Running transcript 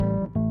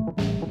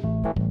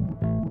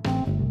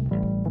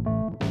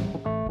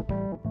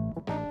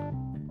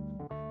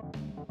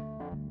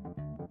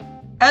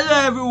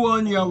Hello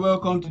everyone, you are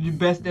welcome to the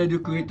Best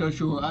Educator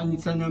Show, and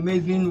it's an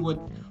amazing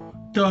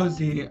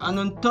Thursday. And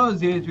on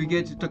Thursdays we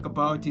get to talk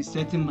about a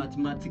certain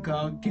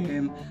mathematical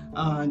term,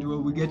 and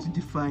we get to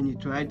define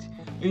it, right?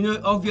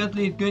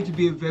 Obviously it's going to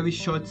be a very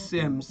short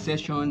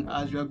session,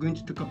 as we are going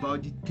to talk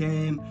about the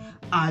term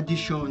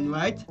addition,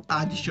 right?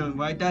 Addition,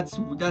 right? That's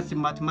a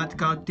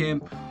mathematical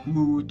term. We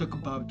will talk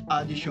about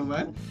addition,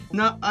 right?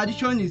 Now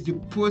addition is the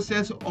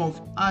process of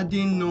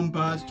adding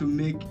numbers to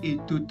make a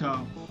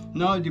total.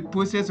 Now the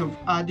process of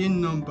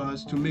adding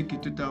numbers to make a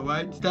total,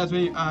 right? That's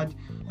when you add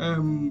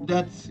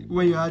that's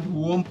when you add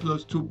 1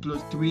 plus 2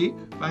 plus 3,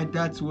 right?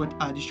 That's what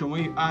addition.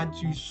 When you add,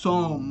 you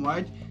sum,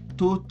 right?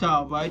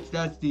 Total, right?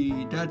 That's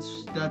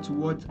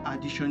what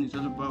addition is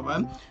all about,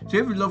 right? So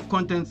if you love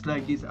contents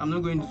like this, I'm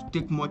not going to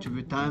take much of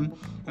your time.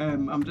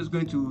 I'm just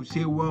going to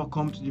say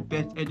welcome to the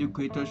Best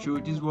Educator Show.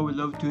 This is what we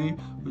love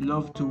doing. We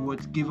love to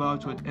give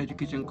out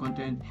education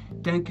content.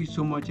 Thank you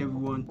so much,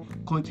 everyone.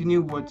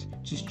 Continue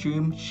to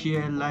stream,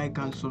 share, like,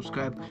 and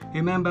subscribe.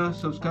 Remember,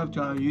 subscribe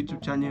to our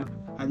YouTube channel.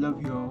 I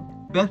love you all.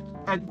 Best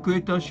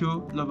Educator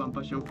Show, love and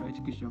passion for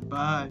education.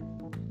 Bye.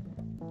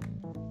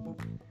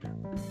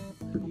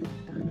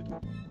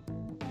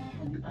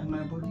 And my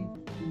body.